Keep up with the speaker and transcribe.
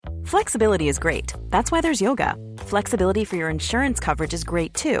Flexibility is great. That's why there's yoga. Flexibility for your insurance coverage is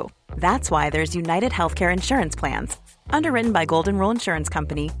great too. That's why there's United Healthcare Insurance Plans. Underwritten by Golden Rule Insurance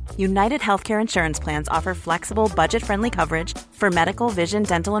Company, United Healthcare Insurance Plans offer flexible, budget-friendly coverage for medical, vision,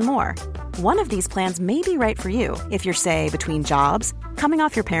 dental, and more. One of these plans may be right for you if you're, say, between jobs, coming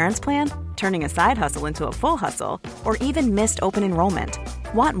off your parents' plan, turning a side hustle into a full hustle, or even missed open enrollment.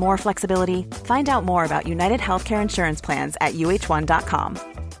 Want more flexibility? Find out more about United Healthcare Insurance Plans at uh1.com.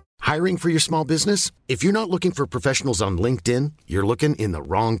 Hiring for your small business? If you're not looking for professionals on LinkedIn, you're looking in the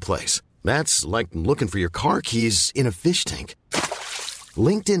wrong place. That's like looking for your car keys in a fish tank.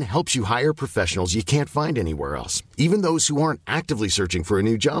 LinkedIn helps you hire professionals you can't find anywhere else, even those who aren't actively searching for a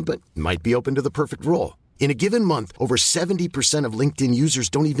new job but might be open to the perfect role. In a given month, over 70% of LinkedIn users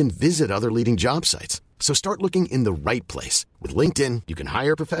don't even visit other leading job sites. So start looking in the right place. With LinkedIn, you can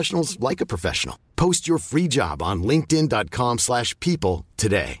hire professionals like a professional. Post your free job on linkedin.com/people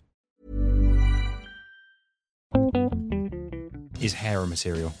today. Is hair a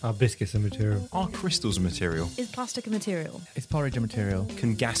material? Are biscuits a material? Are crystals a material? Is plastic a material? Is porridge a material?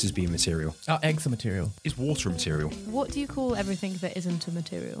 Can gases be a material? Are eggs a material? Is water a material? What do you call everything that isn't a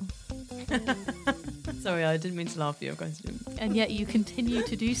material? Sorry, I didn't mean to laugh at your question. And yet you continue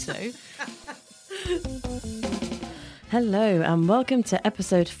to do so. Hello and welcome to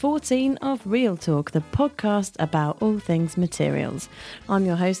episode 14 of Real Talk, the podcast about all things materials. I'm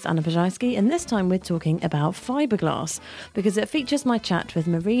your host, Anna Pajajski, and this time we're talking about fiberglass because it features my chat with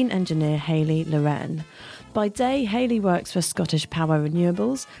marine engineer Hayley Loren. By day, Hayley works for Scottish Power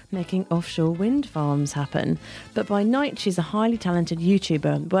Renewables, making offshore wind farms happen. But by night, she's a highly talented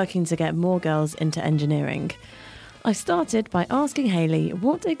YouTuber working to get more girls into engineering. I started by asking Hayley,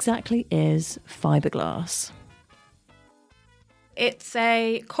 what exactly is fiberglass? It's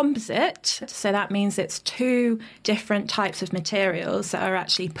a composite, so that means it's two different types of materials that are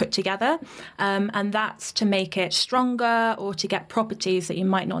actually put together, and that's to make it stronger or to get properties that you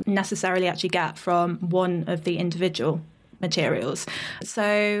might not necessarily actually get from one of the individual materials.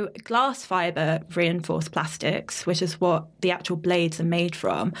 So glass fibre reinforced plastics, which is what the actual blades are made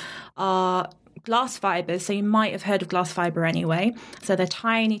from, are glass fibres, so you might have heard of glass fibre anyway. So they're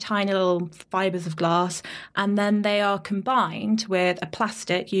tiny, tiny little fibres of glass, and then they are combined with a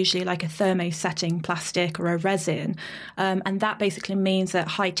plastic, usually like a thermosetting plastic or a resin, and that basically means that at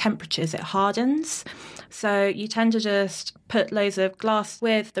high temperatures it hardens. So you tend to just put loads of glass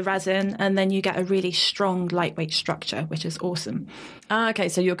with the resin, and then you get a really strong, lightweight structure, which is awesome. Okay,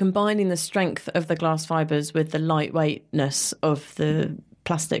 so you're combining the strength of the glass fibres with the lightweightness of the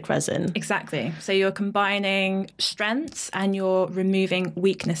plastic resin. Exactly. So you're combining strengths and you're removing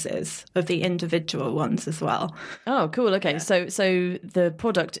weaknesses of the individual ones as well. Oh, cool. Okay. Yeah. So the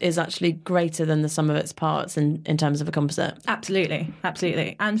product is actually greater than the sum of its parts in terms of a composite. Absolutely.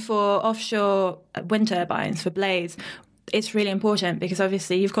 Absolutely. And for offshore wind turbines, for blades, it's really important because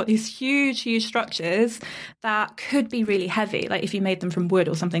obviously you've got these huge, huge structures that could be really heavy, like if you made them from wood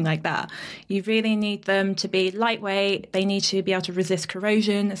or something like that. You really need them to be lightweight. They need to be able to resist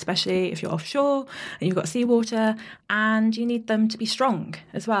corrosion, especially if you're offshore and you've got seawater, and you need them to be strong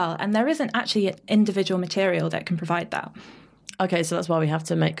as well. And there isn't actually an individual material that can provide that. Okay, so that's why we have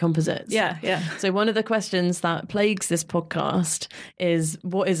to make composites. Yeah. So one of the questions that plagues this podcast is,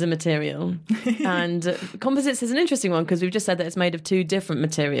 what is a material? And composites is an interesting one because we've just said that it's made of two different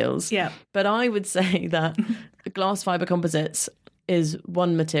materials. Yeah. But I would say that glass fibre composites is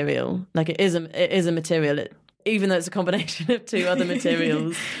one material. Like it is a material, even though it's a combination of two other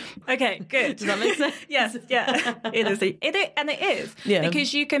materials. Okay, good. Does that make sense? Yes, yeah. It is. It is. Yeah.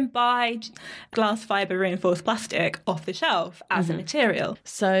 Because you can buy glass fibre reinforced plastic off the shelf as a material.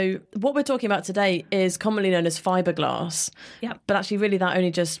 So what we're talking about today is commonly known as fiberglass. Yeah. But actually really that only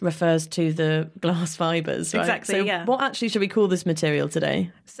just refers to the glass fibres, right? Exactly, so yeah. What actually should we call this material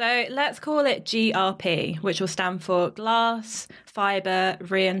today? So let's call it GRP, which will stand for glass fibre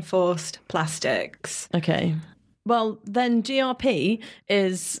reinforced plastics. Okay. Well, then GRP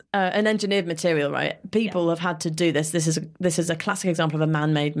is an engineered material, right? People have had to do this. This is a classic example of a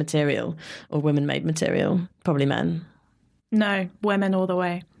man-made material or women-made material. Probably men. No, women all the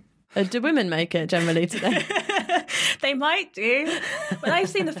way. Do women make it generally today? They might do. When I've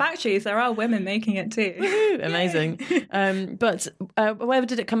seen the factories, there are women making it too. Woo-hoo, amazing. But where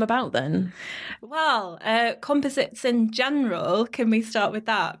did it come about then? Well, composites in general, can we start with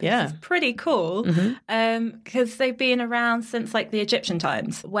that? Because Yeah. it's pretty cool because they've been around since like the Egyptian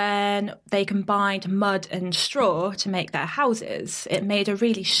times when they combined mud and straw to make their houses. It made a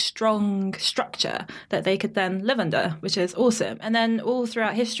really strong structure that they could then live under, which is awesome. And then all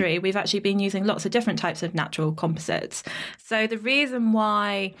throughout history, we've actually been using lots of different types of natural composites composites. So the reason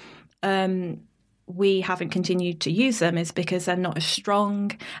why we haven't continued to use them is because they're not as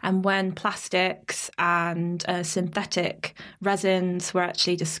strong. And when plastics and synthetic resins were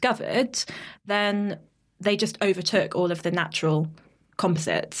actually discovered, then they just overtook all of the natural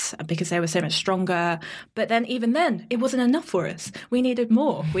composites because they were so much stronger. But then even then, it wasn't enough for us. We needed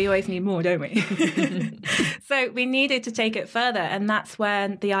more. We always need more, don't we? So we needed to take it further. And that's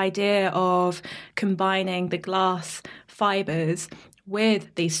when the idea of combining the glass fibres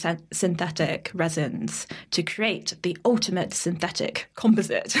with these synthetic resins to create the ultimate synthetic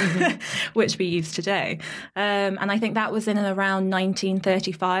composite, which we use today. And I think that was in and around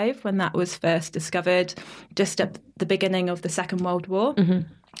 1935 when that was first discovered, just at the beginning of the Second World War.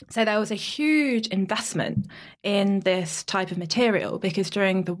 So there was a huge investment in this type of material because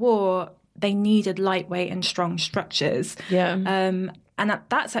during the war, they needed lightweight and strong structures. Yeah. And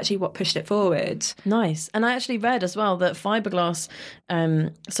that's actually what pushed it forward. Nice. And I actually read as well that fiberglass,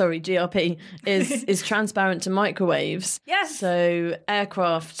 GRP, is transparent to microwaves. Yes. So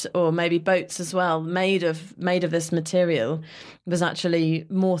aircraft or maybe boats as well, made of this material, was actually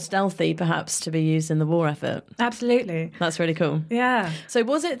more stealthy perhaps to be used in the war effort. Absolutely. That's really cool. Yeah. So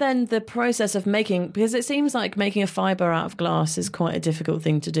was it then the process of making, because it seems like making a fibre out of glass is quite a difficult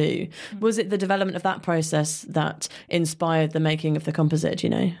thing to do. Was it the development of that process that inspired the making of the composite, you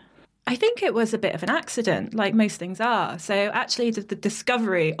know? I think it was a bit of an accident, like most things are. So actually the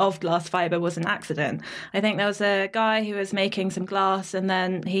discovery of glass fibre was an accident. I think there was a guy who was making some glass and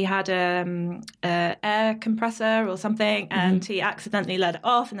then he had a air compressor or something and he accidentally let it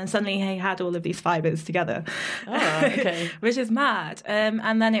off and then suddenly he had all of these fibres together. Oh, okay. Which is mad.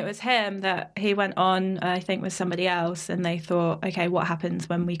 And then it was him that he went on, I think, with somebody else and they thought, okay, what happens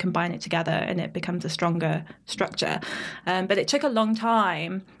when we combine it together and it becomes a stronger structure? But it took a long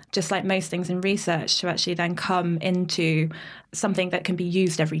time, just like most things in research, to actually then come into something that can be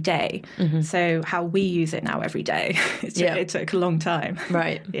used every day. So how we use it now every day, it took a long time.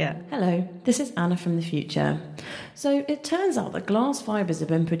 Right. Yeah. Hello, this is Anna from the future. So it turns out that glass fibres have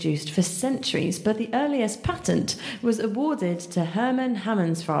been produced for centuries, but the earliest patent was awarded to Hermann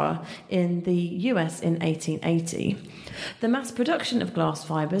Hammernsfrau in the US in 1880. The mass production of glass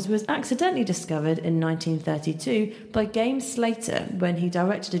fibres was accidentally discovered in 1932 by James Slater when he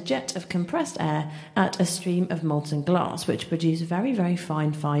directed a jet of compressed air at a stream of molten glass, which produced very, very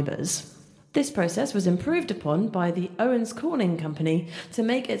fine fibres. This process was improved upon by the Owens Corning Company to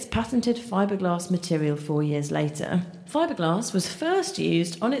make its patented fiberglass material 4 years later. Fiberglass was first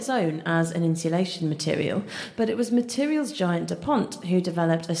used on its own as an insulation material, but it was materials giant DuPont who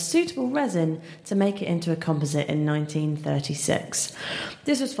developed a suitable resin to make it into a composite in 1936.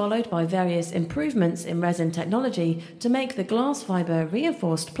 This was followed by various improvements in resin technology to make the glass fibre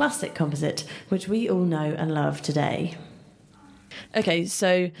reinforced plastic composite, which we all know and love today. Okay,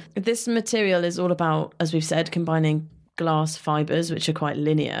 so this material is all about, as we've said, combining glass fibres, which are quite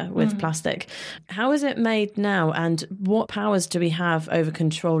linear, with plastic. How is it made now, and what powers do we have over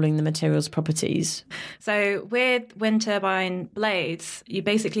controlling the material's properties? So with wind turbine blades, you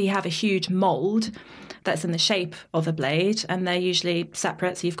basically have a huge mould that's in the shape of a blade, and they're usually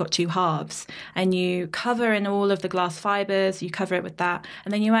separate, so you've got two halves. And you cover in all of the glass fibres, you cover it with that,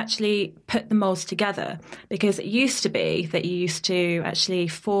 and then you actually put the moulds together. Because it used to be that you used to actually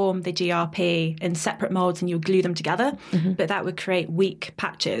form the GRP in separate moulds and you glue them together, but that would create weak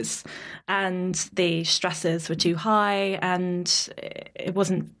patches. And the stresses were too high and it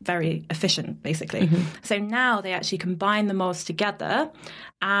wasn't very efficient, basically. So now they actually combine the moulds together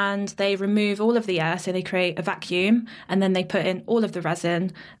and they remove all of the air, so they create a vacuum, and then they put in all of the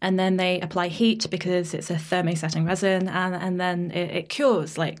resin, and then they apply heat because it's a thermosetting resin, and then it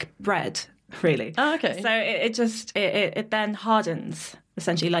cures like bread, really. Oh, okay. So it then hardens,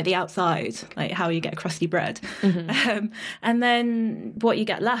 essentially, like the outside, like how you get crusty bread. And then what you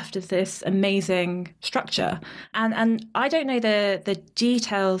get left is this amazing structure. And I don't know the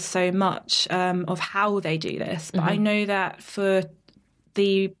details so much of how they do this, but I know that for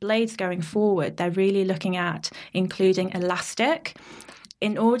the blades going forward, they're really looking at including elastic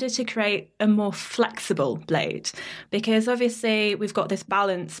in order to create a more flexible blade. Because obviously we've got this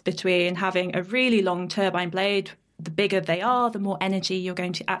balance between having a really long turbine blade. The bigger they are, the more energy you're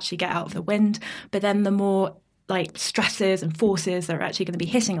going to actually get out of the wind, but then the more like stresses and forces that are actually going to be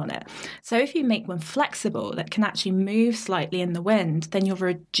hitting on it. So if you make one flexible that can actually move slightly in the wind, then you're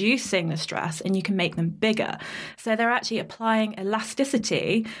reducing the stress and you can make them bigger. So they're actually applying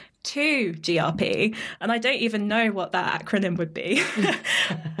elasticity to GRP, and I don't even know what that acronym would be.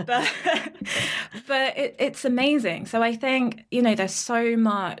 but it's amazing. So I think, there's so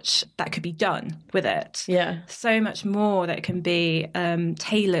much that could be done with it. Yeah. So much more that can be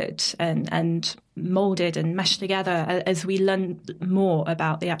tailored and molded and meshed together as we learn more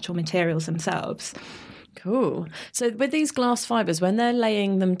about the actual materials themselves. Cool. So with these glass fibres, when they're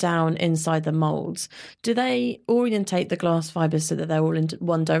laying them down inside the moulds, do they orientate the glass fibres so that they're all in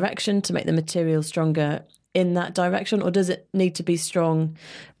one direction to make the material stronger in that direction? Or does it need to be strong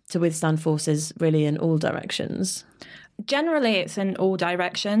to withstand forces really in all directions? Generally, it's in all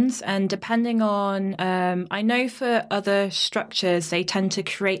directions, and depending on, I know for other structures, they tend to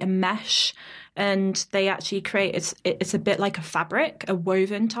create a mesh, and they actually create, it's a bit like a fabric, a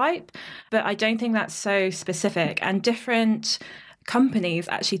woven type, but I don't think that's so specific. And different companies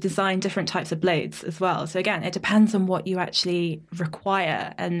actually design different types of blades as well. So again, it depends on what you actually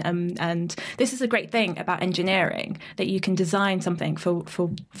require. And this is a great thing about engineering, that you can design something for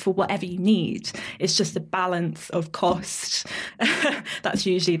whatever you need. It's just the balance of cost. That's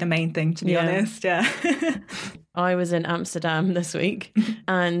usually the main thing, to be honest. Yeah. I was in Amsterdam this week,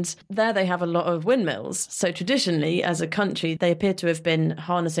 and there they have a lot of windmills. So traditionally, as a country, they appear to have been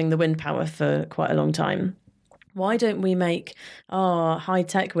harnessing the wind power for quite a long time. Why don't we make our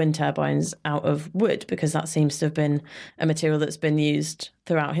high-tech wind turbines out of wood? Because that seems to have been a material that's been used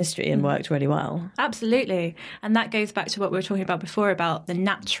throughout history and worked really well. Absolutely. And that goes back to what we were talking about before, about the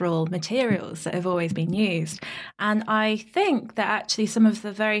natural materials that have always been used. And I think that actually some of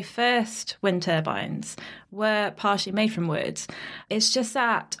the very first wind turbines were partially made from wood. It's just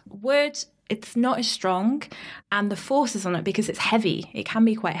that wood, it's not as strong, and the forces on it, because it's heavy, it can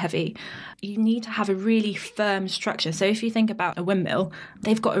be quite heavy, you need to have a really firm structure. So if you think about a windmill,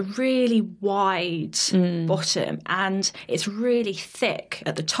 they've got a really wide bottom, and it's really thick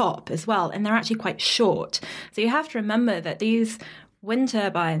at the top as well, and they're actually quite short. So you have to remember that these wind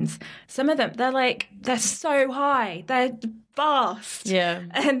turbines, some of them, they're so high, they're vast,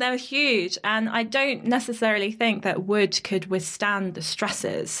 and they're huge, and I don't necessarily think that wood could withstand the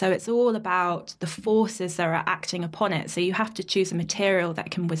stresses. So it's all about the forces that are acting upon it. So you have to choose a material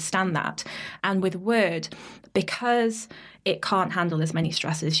that can withstand that. And with wood, because it can't handle as many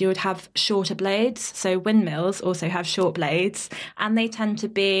stresses, you would have shorter blades. So windmills also have short blades, and they tend to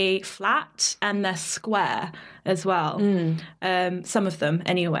be flat and they're square as well. Some of them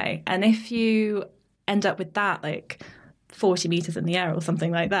anyway. And if you end up with that, 40 meters in the air or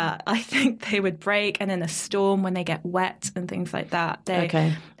something like that, I think they would break. And in a storm, when they get wet and things like that.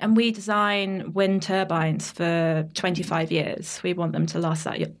 And we design wind turbines for 25 years. We want them to last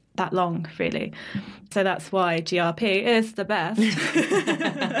that long, really. So that's why GRP is the best.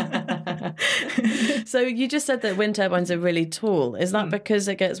 So you just said that wind turbines are really tall. Is that because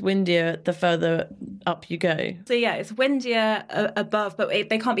it gets windier the further up you go? So yeah, it's windier above, but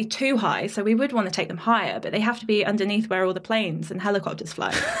they can't be too high. So we would want to take them higher, but they have to be underneath where all the planes and helicopters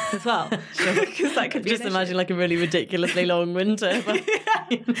fly as well. Because that could be just imagine a really ridiculously long wind turbine.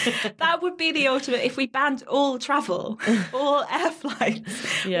 That would be the ultimate. If we banned all travel, all air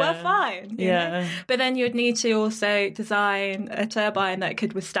flights, we're fine. You know? But then you'd need to also design a turbine that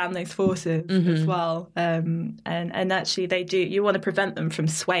could withstand those forces as well. And actually they do. You want to prevent them from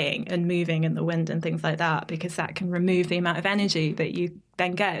swaying and moving in the wind and things like that, because that can remove the amount of energy that you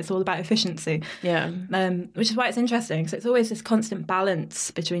then get. It's all about efficiency. Which is why it's interesting. So it's always this constant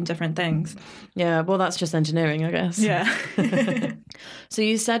balance between different things. Yeah, well, that's just engineering, I guess. Yeah. So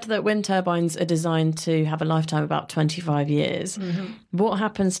you said that wind turbines are designed to have a lifetime of about 25 years. What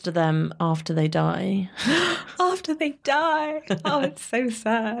happens to them after they die? After they die? Oh, it's so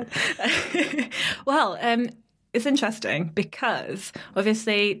sad. Well, it's interesting because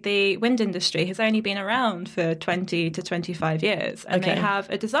obviously the wind industry has only been around for 20 to 25 years, and they have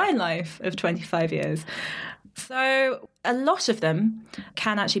a design life of 25 years. So a lot of them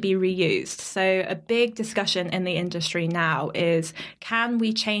can actually be reused. So a big discussion in the industry now is, can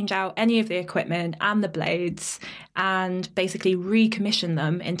we change out any of the equipment and the blades and basically recommission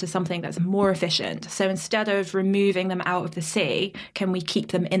them into something that's more efficient? So instead of removing them out of the sea, can we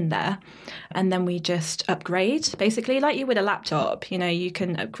keep them in there? And then we just upgrade, basically like you would a laptop. You know, you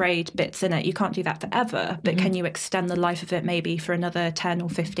can upgrade bits in it. You can't do that forever, but can you extend the life of it maybe for another 10 or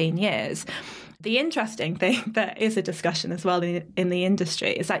 15 years? The interesting thing that is a discussion as well in the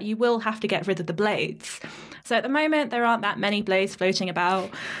industry is that you will have to get rid of the blades. So at the moment, there aren't that many blades floating about.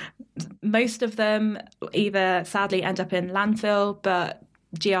 Most of them either sadly end up in landfill, but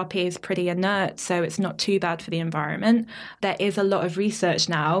GRP is pretty inert, so it's not too bad for the environment. There is a lot of research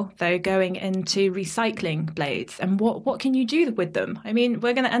now, though, going into recycling blades and what can you do with them? I mean,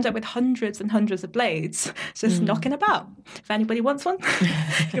 we're going to end up with hundreds and hundreds of blades just knocking about. If anybody wants one,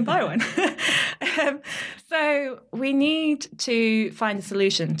 you can buy one. So we need to find a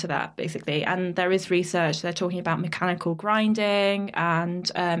solution to that, basically. And there is research. They're talking about mechanical grinding and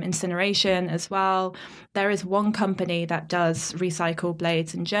incineration as well. There is one company that does recycle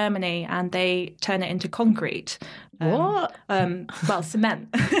blades in Germany, and they turn it into concrete. What? Well,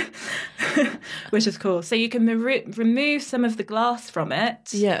 cement, which is cool. So you can remove some of the glass from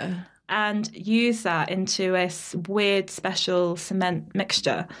it. Yeah. And use that into a weird special cement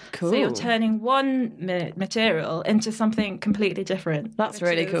mixture. Cool. So you're turning one material into something completely different. That's which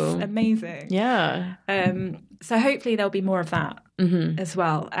really is cool. Amazing. Yeah. So hopefully there'll be more of that as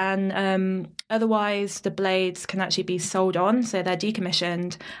well. And otherwise, the blades can actually be sold on. So they're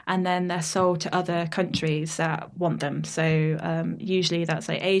decommissioned and then they're sold to other countries that want them. So usually that's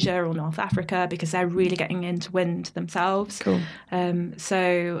like Asia or North Africa because they're really getting into wind themselves. Cool.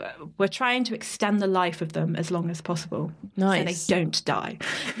 So we're trying to extend the life of them as long as possible. Nice. So they don't die.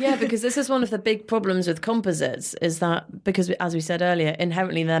 Yeah, because this is one of the big problems with composites is that because, as we said earlier,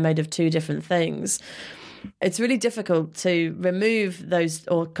 inherently they're made of two different things. It's really difficult to remove those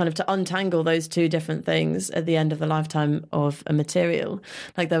or kind of to untangle those two different things at the end of the lifetime of a material.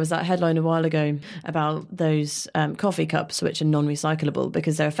 Like there was that headline a while ago about those coffee cups, which are non-recyclable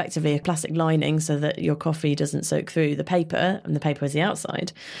because they're effectively a plastic lining so that your coffee doesn't soak through the paper and the paper is the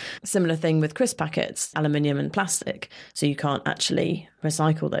outside. Similar thing with crisp packets, aluminium and plastic. So you can't actually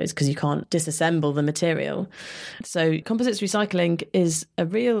recycle those because you can't disassemble the material. So composites recycling is a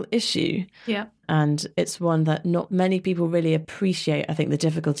real issue. Yeah. And it's one that not many people really appreciate, I think, the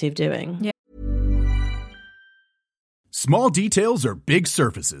difficulty of doing. Yeah. Small details are big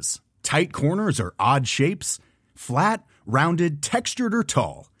surfaces. Tight corners are odd shapes. Flat, rounded, textured, or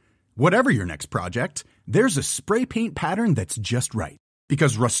tall. Whatever your next project, there's a spray paint pattern that's just right.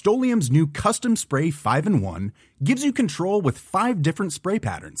 Because Rust-Oleum's new Custom Spray 5-in-1 gives you control with 5 different spray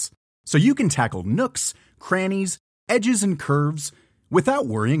patterns. So you can tackle nooks, crannies, edges, and curves without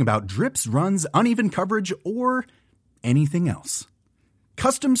worrying about drips, runs, uneven coverage, or anything else.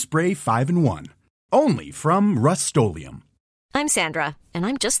 Custom Spray 5-in-1. Only from Rust-Oleum. I'm Sandra, and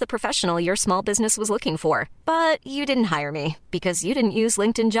I'm just the professional your small business was looking for. But you didn't hire me because you didn't use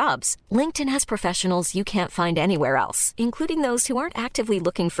LinkedIn Jobs. LinkedIn has professionals you can't find anywhere else, including those who aren't actively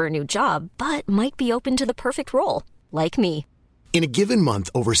looking for a new job, but might be open to the perfect role, like me. In a given month,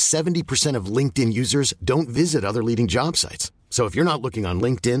 over 70% of LinkedIn users don't visit other leading job sites. So if you're not looking on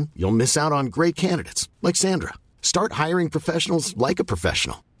LinkedIn, you'll miss out on great candidates like Sandra. Start hiring professionals like a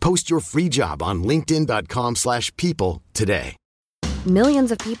professional. Post your free job on linkedin.com/people today.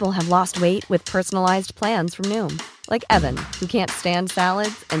 Millions of people have lost weight with personalized plans from Noom. Like Evan, who can't stand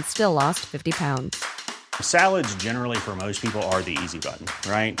salads and still lost 50 pounds. Salads generally for most people are the easy button,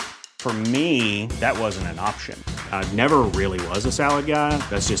 right? For me, that wasn't an option. I never really was a salad guy.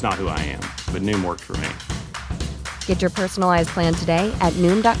 That's just not who I am. But Noom worked for me. Get your personalized plan today at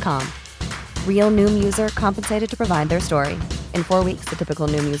Noom.com. Real Noom user compensated to provide their story. In 4 weeks, the typical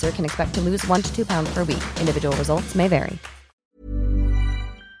Noom user can expect to lose 1 to 2 pounds per week. Individual results may vary.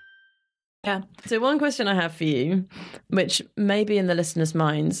 Yeah. So one question I have for you, which may be in the listeners'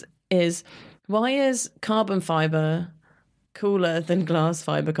 minds, is why is carbon fibre cooler than glass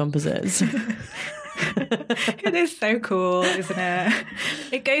fibre composites? It is so cool, isn't it?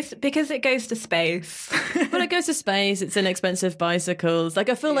 It goes to space. Well, it goes to space. It's inexpensive bicycles. Like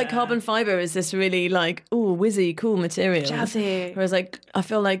I feel like carbon fibre is this really like whizzy, cool material. Jazzy. Whereas like I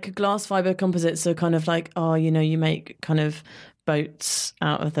feel like glass fibre composites are kind of like you make kind of boats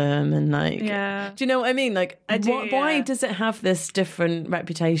out of them and like do you know what I mean? Like I do, why does it have this different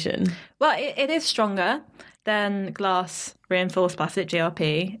reputation? Well, it is stronger than glass reinforced plastic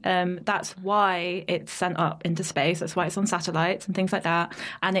GRP. That's why it's sent up into space. That's why it's on satellites and things like that.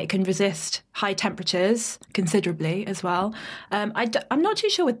 And it can resist high temperatures considerably as well. I'm not too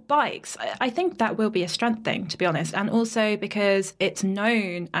sure with bikes. I think that will be a strength thing, to be honest. And also because it's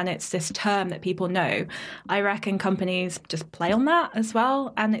known and it's this term that people know, I reckon companies just play on that as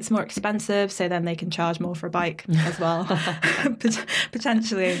well. And it's more expensive, so then they can charge more for a bike as well,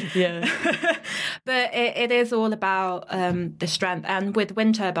 potentially. Yeah. But it is all about the strength. And with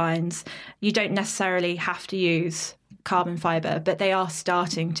wind turbines, you don't necessarily have to use carbon fibre, but they are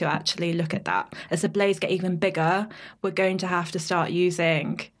starting to actually look at that. As the blades get even bigger, we're going to have to start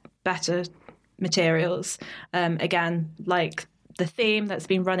using better materials. Again, like the theme that's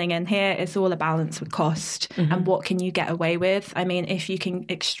been running in here is all a balance with cost and what can you get away with. I mean, if you can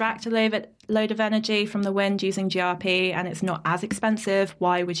extract a load of energy from the wind using GRP and it's not as expensive,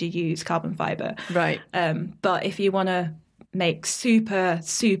 why would you use carbon fibre? Right. But if you want to make super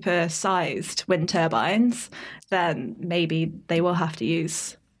sized wind turbines, then maybe they will have to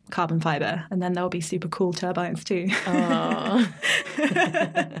use carbon fibre, and then there'll be super cool turbines too. Oh.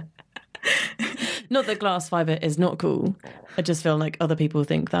 Not that glass fibre is not cool. I just feel like other people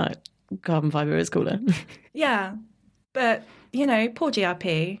think that carbon fibre is cooler. Yeah, but, you know, poor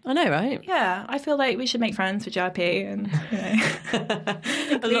GRP. I know, right? Yeah, I feel like we should make friends with GRP and,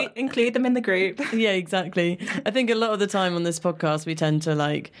 you know, include them in the group. Yeah, exactly. I think a lot of the time on this podcast, we tend to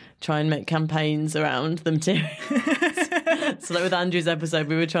like try and make campaigns around the materials. So like with Andrew's episode,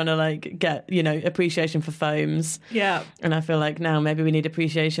 we were trying to like get, you know, appreciation for foams. Yeah. And I feel like now maybe we need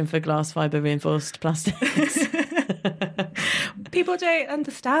appreciation for glass fibre reinforced plastics. People don't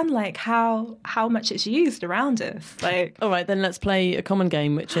understand like how much it's used around us. Like, all right, then let's play a common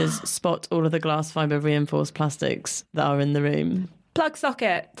game, which is spot all of the glass fibre reinforced plastics that are in the room. Plug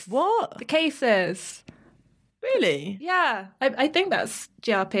sockets. What? The cases. Really? Yeah, I think that's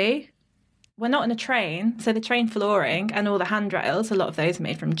GRP. We're not in a train, so the train flooring and all the handrails, a lot of those are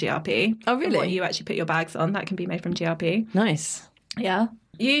made from GRP. Oh, really? And what you actually put your bags on, that can be made from GRP. Nice. Yeah.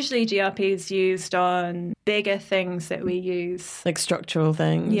 Usually GRP is used on bigger things that we use. Like structural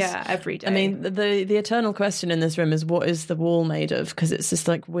things. Yeah, every day. I mean, the eternal question in this room is what is the wall made of? Because it's this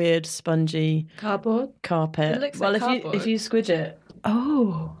like weird spongy cardboard carpet. It looks well, like if cardboard. you squidge it.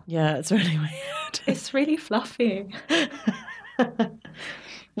 Oh. Yeah, it's really weird. It's really fluffy.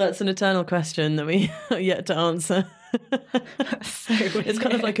 That's an eternal question that we are yet to answer. So weird. It's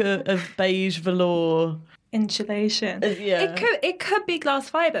kind of like a beige velour. Insulation. Yeah. It could be glass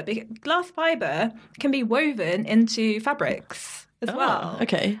fibre. Glass fibre can be woven into fabrics as well.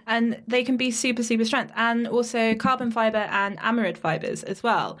 Okay. And they can be super strength. And also carbon fibre and amarid fibres as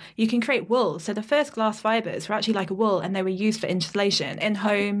well. You can create wool. So the first glass fibres were actually like a wool and they were used for insulation in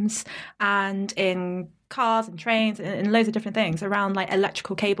homes and in cars and trains and loads of different things around like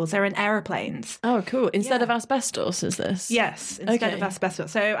electrical cables. They're in aeroplanes. Oh, cool. Instead of asbestos, is this? Yes, instead of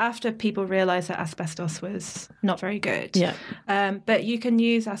asbestos. So after people realised that asbestos was not very good. Yeah. But you can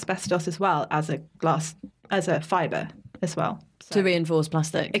use asbestos as well as a fibre as well. So. To reinforce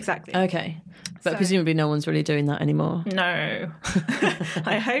plastic? Exactly. Okay. But presumably no one's really doing that anymore. No.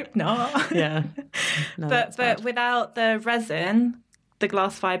 I hope not. Yeah. No, but without the resin, the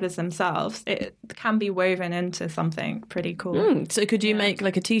glass fibres themselves, it can be woven into something pretty cool. So could you make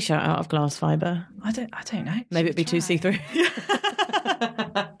like a t-shirt out of glass fibre? I don't know. Maybe it'd be too see-through.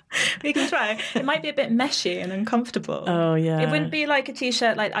 We can try. It might be a bit meshy and uncomfortable. Oh, yeah. It wouldn't be like a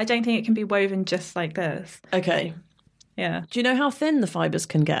t-shirt. Like I don't think it can be woven just like this. Okay. Yeah. Do you know how thin the fibres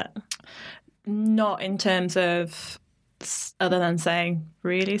can get? Not in terms of, other than saying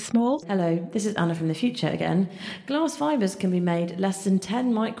really small. Hello, this is Anna from the future again. Glass fibres can be made less than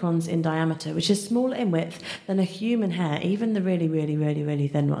 10 microns in diameter, which is smaller in width than a human hair, even the really, really, really, really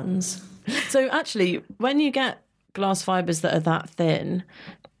thin ones. So actually, when you get glass fibres that are that thin,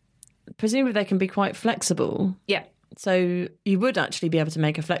 presumably they can be quite flexible. Yeah. So you would actually be able to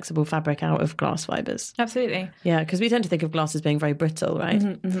make a flexible fabric out of glass fibres. Absolutely. Yeah, because we tend to think of glass as being very brittle, right?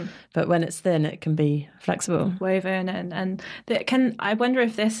 But when it's thin, it can be flexible. Woven and that can. I wonder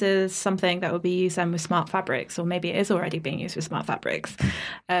if this is something that will be used then with smart fabrics, or maybe it is already being used with smart fabrics.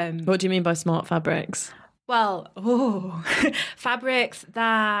 What do you mean by smart fabrics? Well, fabrics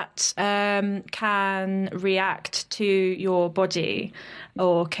that can react to your body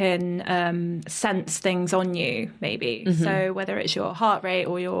or can sense things on you, maybe. So whether it's your heart rate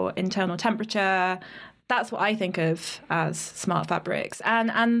or your internal temperature, that's what I think of as smart fabrics.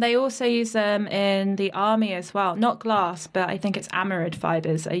 And they also use them in the army as well. Not glass, but I think it's amarid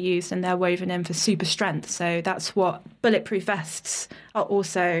fibres are used and they're woven in for super strength. So that's what bulletproof vests are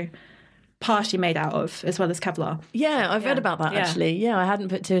also partially made out of, as well as Kevlar. Yeah, I've read about that actually. Yeah, I hadn't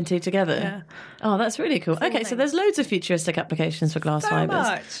put two and two together. Yeah. Oh, that's really cool. Okay, so there's loads of futuristic applications for glass fibres.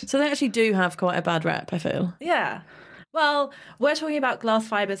 Much. So they actually do have quite a bad rep, I feel. Yeah. Well, we're talking about glass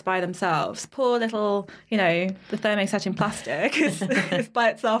fibres by themselves. Poor little, the thermosetting plastic is by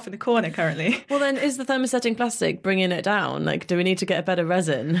itself in the corner currently. Well, then is the thermosetting plastic bringing it down? Like, do we need to get a better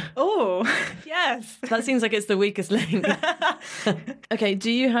resin? Oh, yes. That seems like it's the weakest link. Okay,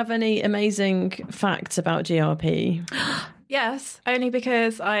 do you have any amazing facts about GRP? Yes, only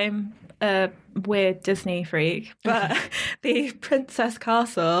because I'm a weird Disney freak. But the Princess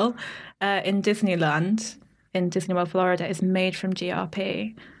Castle in Disneyland, in Disney World, Florida, is made from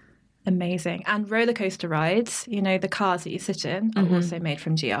GRP. Amazing. And roller coaster rides, the cars that you sit in are also made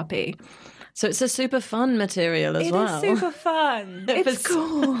from GRP. So it's a super fun material as well. It is super fun. It's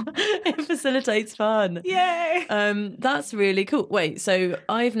cool. It facilitates fun. Yay. That's really cool. Wait, so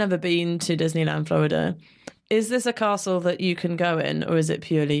I've never been to Disneyland, Florida. Is this a castle that you can go in, or is it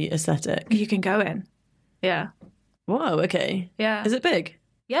purely aesthetic? You can go in. Yeah. Wow, okay. Yeah. Is it big?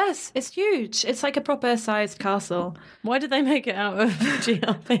 Yes, it's huge. It's like a proper sized castle. Why did they make it out of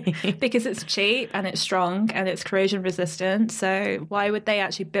GRP? Because it's cheap and it's strong and it's corrosion resistant. So why would they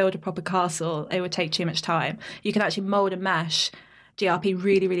actually build a proper castle? It would take too much time. You can actually mould and mesh GRP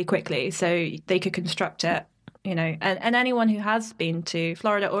really, really quickly. So they could construct it, and anyone who has been to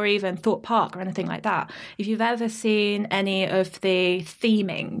Florida or even Thorpe Park or anything like that, if you've ever seen any of the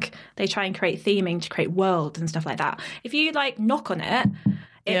theming, they try and create theming to create worlds and stuff like that. If you knock on it,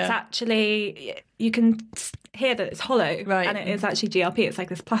 it's actually, you can hear that it's hollow. Right. And it is actually GRP. It's like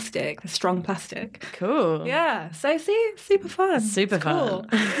this plastic, this strong plastic. Cool. Yeah. So see, super fun. Super it's fun.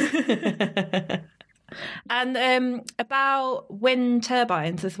 Cool. And about wind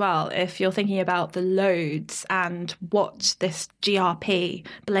turbines as well, if you're thinking about the loads and what this GRP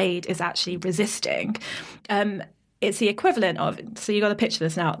blade is actually resisting, it's the equivalent of, so you got to picture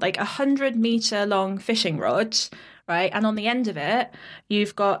this now, like 100-meter long fishing rod, right? And on the end of it,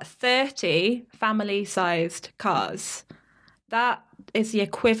 you've got 30 family-sized cars. That is the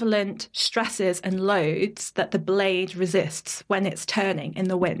equivalent stresses and loads that the blade resists when it's turning in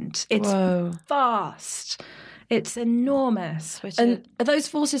the wind. It's vast. It's enormous. Are those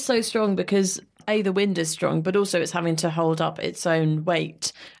forces so strong because A, the wind is strong, but also it's having to hold up its own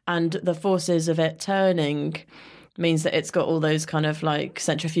weight, and the forces of it turning means that it's got all those kind of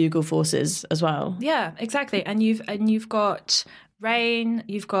centrifugal forces as well. Yeah, exactly. And you've got rain,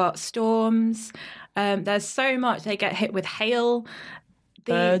 you've got storms. There's so much. They get hit with hail.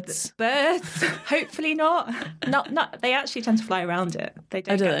 Birds. Hopefully not. Not. They actually tend to fly around it. They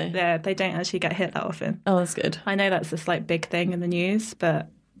don't. They don't actually get hit that often. Oh, that's good. I know that's this big thing in the news, but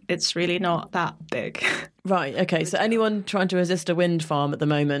it's really not that big. Right. Okay. So anyone trying to resist a wind farm at the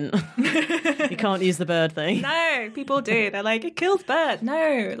moment, you can't use the bird thing. No, people do. They're like, it kills birds.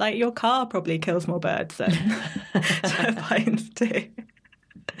 No, your car probably kills more birds than turbines do.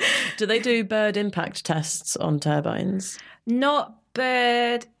 Do they do bird impact tests on turbines? Not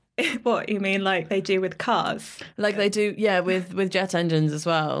bird. What you mean, they do with cars? They do, yeah, with jet engines as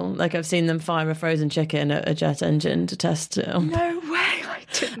well. I've seen them fire a frozen chicken at a jet engine to test it. No way!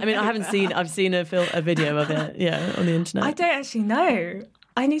 I haven't seen. I've seen a video of it, yeah, on the internet. I don't actually know.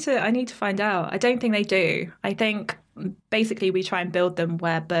 I need to find out. I don't think they do. I think basically we try and build them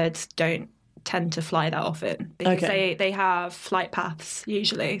where birds don't tend to fly that often, because they have flight paths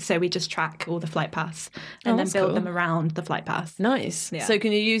usually, so we just track all the flight paths and then build them around the flight paths. Nice. Yeah. So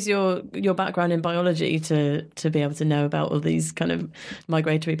can you use your background in biology to be able to know about all these kind of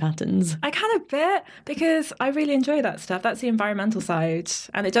migratory patterns? I can a bit, because I really enjoy that stuff. That's the environmental side,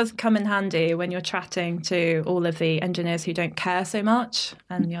 and it does come in handy when you're chatting to all of the engineers who don't care so much,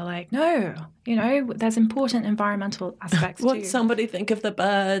 and you're like, no, there's important environmental aspects What too. somebody think of the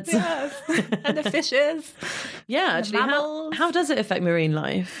birds? Yes. And the fishes. Yeah, actually, how does it affect marine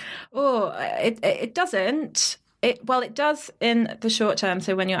life? Oh, it doesn't. It does in the short term.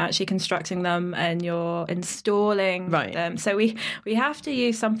 So when you're actually constructing them and you're installing them. So we have to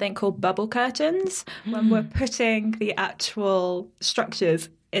use something called bubble curtains when we're putting the actual structures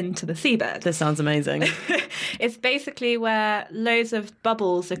into the seabed. This sounds amazing. It's basically where loads of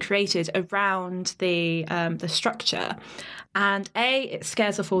bubbles are created around the structure. And it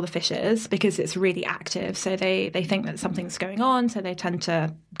scares off all the fishes because it's really active. So they think that something's going on, so they tend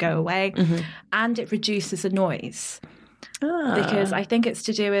to go away. Mm-hmm. And it reduces the noise. Because I think it's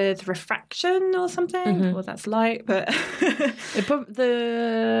to do with refraction or something. Mm-hmm. Well, that's light, but...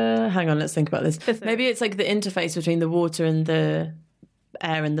 Hang on, let's think about this. Maybe it's the interface between the water and the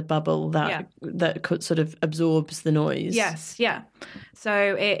air in the bubble that sort of absorbs the noise. Yes, yeah.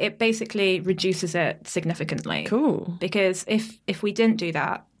 So it basically reduces it significantly. Cool. Because if we didn't do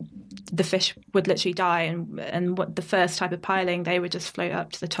that, the fish would literally die, and what the first type of piling, they would just float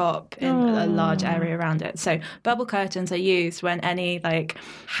up to the top in a large area around it. So bubble curtains are used when any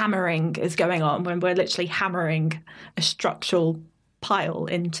hammering is going on, when we're literally hammering a structural pile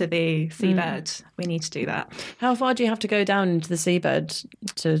into the seabed. We need to do that. How far do you have to go down into the seabed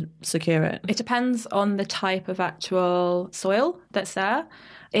to secure it? It depends on the type of actual soil that's there.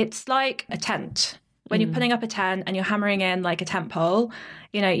 It's like a tent. When you're putting up a tent and you're hammering in a tent pole,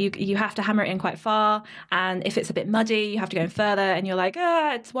 you have to hammer it in quite far. And if it's a bit muddy, you have to go in further. And you're like,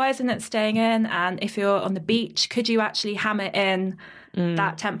 why isn't it staying in? And if you're on the beach, could you actually hammer in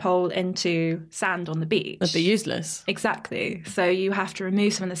that tent pole into sand on the beach. That'd be useless. Exactly. So you have to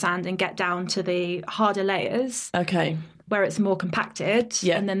remove some of the sand and get down to the harder layers. Okay. Where it's more compacted,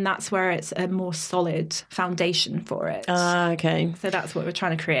 Yeah. and then that's where it's a more solid foundation for it. Okay. So that's what we're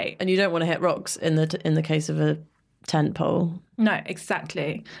trying to create. And you don't want to hit rocks in the case of a tent pole. No,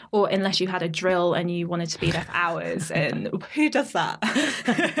 exactly. Or unless you had a drill and you wanted to be there for hours, and who does that?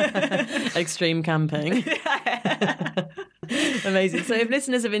 Extreme camping. Amazing. So if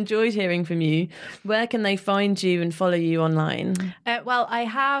listeners have enjoyed hearing from you, where can they find you and follow you online? Well, I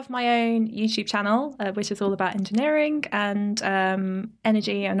have my own YouTube channel, which is all about engineering and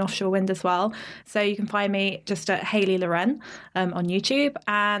energy and offshore wind as well. So you can find me just at Hayley Loren on YouTube.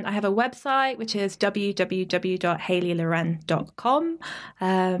 And I have a website, which is www.hayleyloren.com,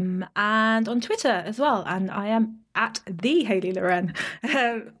 and on Twitter as well. And I am at the Hayley Loren.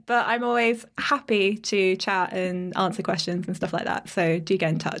 But I'm always happy to chat and answer questions and stuff like that. So do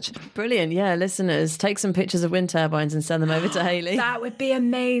get in touch. Brilliant. Yeah, listeners, take some pictures of wind turbines and send them over to Hayley. That would be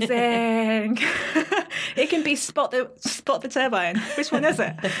amazing. It can be spot the turbine. Which one is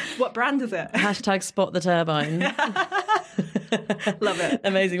it? What brand is it? Hashtag spot the turbine. Love it.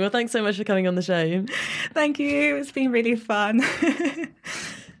 Amazing. Well, thanks so much for coming on the show. Thank you. It's been really fun.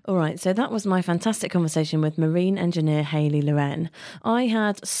 All right, so that was my fantastic conversation with marine engineer Hayley Loren. I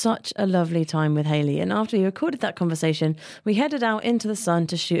had such a lovely time with Hayley, and after we recorded that conversation, we headed out into the sun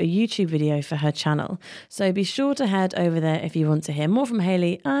to shoot a YouTube video for her channel. So be sure to head over there if you want to hear more from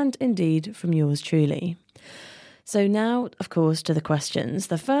Hayley and indeed from yours truly. So now, of course, to the questions.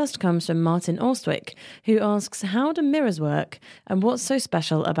 The first comes from Martin Orstwick, who asks, how do mirrors work and what's so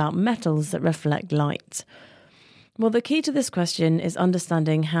special about metals that reflect light? Well, the key to this question is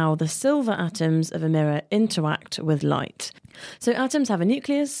understanding how the silver atoms of a mirror interact with light. So atoms have a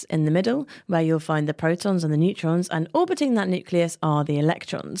nucleus in the middle, where you'll find the protons and the neutrons, and orbiting that nucleus are the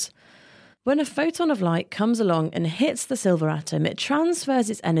electrons. When a photon of light comes along and hits the silver atom, it transfers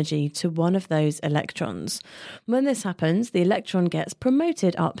its energy to one of those electrons. When this happens, the electron gets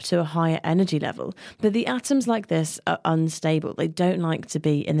promoted up to a higher energy level, but the atoms like this are unstable. They don't like to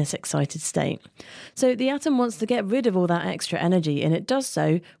be in this excited state. So the atom wants to get rid of all that extra energy, and it does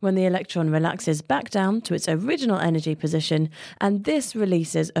so when the electron relaxes back down to its original energy position, and this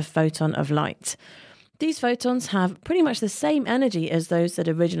releases a photon of light. These photons have pretty much the same energy as those that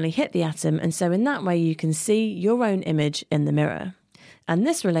originally hit the atom, and so in that way you can see your own image in the mirror. And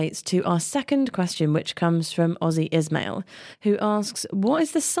this relates to our second question, which comes from Ozzy Ismail, who asks, what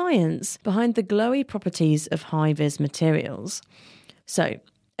is the science behind the glowy properties of high-vis materials? So,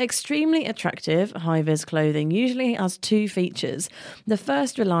 extremely attractive high-vis clothing usually has two features. The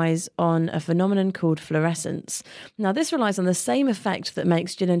first relies on a phenomenon called fluorescence. Now, this relies on the same effect that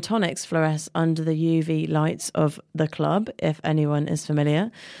makes gin and tonics fluoresce under the UV lights of the club, if anyone is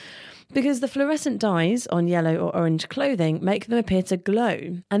familiar. Because the fluorescent dyes on yellow or orange clothing make them appear to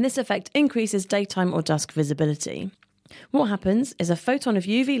glow, and this effect increases daytime or dusk visibility. What happens is a photon of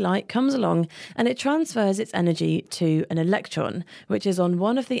UV light comes along and it transfers its energy to an electron, which is on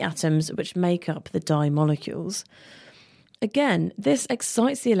one of the atoms which make up the dye molecules. Again, this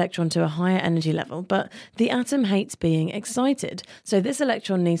excites the electron to a higher energy level, but the atom hates being excited, so this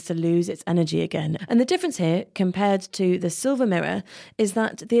electron needs to lose its energy again. And the difference here, compared to the silver mirror, is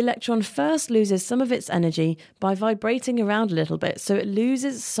that the electron first loses some of its energy by vibrating around a little bit, so it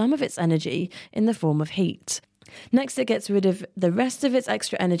loses some of its energy in the form of heat. Next, it gets rid of the rest of its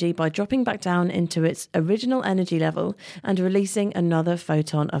extra energy by dropping back down into its original energy level and releasing another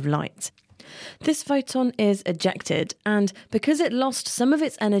photon of light. This photon is ejected, and because it lost some of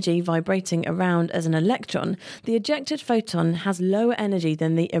its energy vibrating around as an electron, the ejected photon has lower energy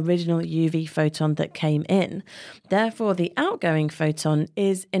than the original UV photon that came in. Therefore, the outgoing photon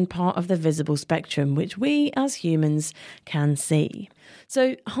is in part of the visible spectrum, which we as humans can see.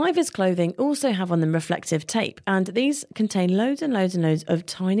 So high-vis clothing also have on them reflective tape, and these contain loads and loads and loads of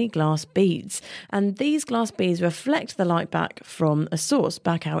tiny glass beads. And these glass beads reflect the light back from a source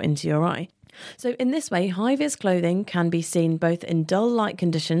back out into your eye. So in this way, high-vis clothing can be seen both in dull light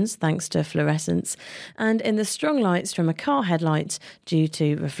conditions, thanks to fluorescence, and in the strong lights from a car headlight due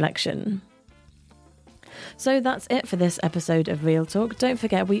to reflection. So that's it for this episode of Real Talk. Don't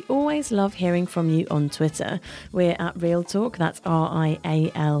forget, we always love hearing from you on Twitter. We're at Real Talk, that's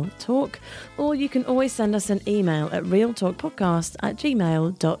RIAL Talk. Or you can always send us an email at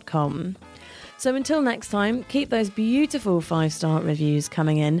realtalkpodcast@gmail.com. So until next time, keep those beautiful 5-star reviews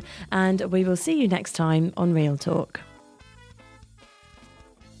coming in, and we will see you next time on Real Talk.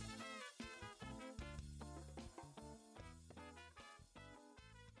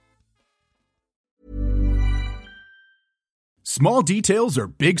 Small details are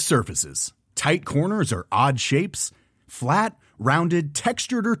big surfaces. Tight corners are odd shapes. Flat, rounded,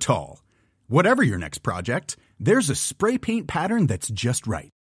 textured, or tall. Whatever your next project, there's a spray paint pattern that's just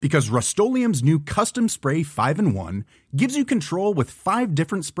right. Because Rust-Oleum's new Custom Spray 5-in-1 gives you control with 5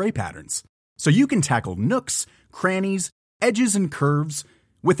 different spray patterns. So you can tackle nooks, crannies, edges, and curves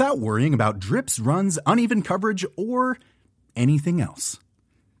without worrying about drips, runs, uneven coverage, or anything else.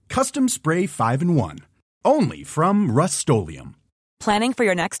 Custom Spray 5-in-1. Only from Rust-Oleum. Planning for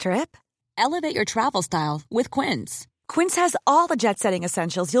your next trip? Elevate your travel style with Quince. Quince has all the jet-setting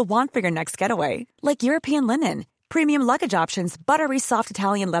essentials you'll want for your next getaway, like European linen, premium luggage options, buttery soft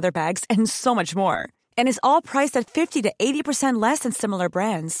Italian leather bags, and so much more. And is all priced at 50 to 80% less than similar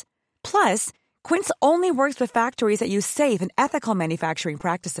brands. Plus, Quince only works with factories that use safe and ethical manufacturing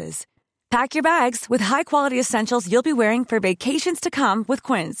practices. Pack your bags with high-quality essentials you'll be wearing for vacations to come with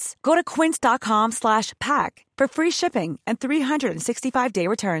Quince. Go to quince.com/pack for free shipping and 365-day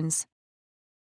returns.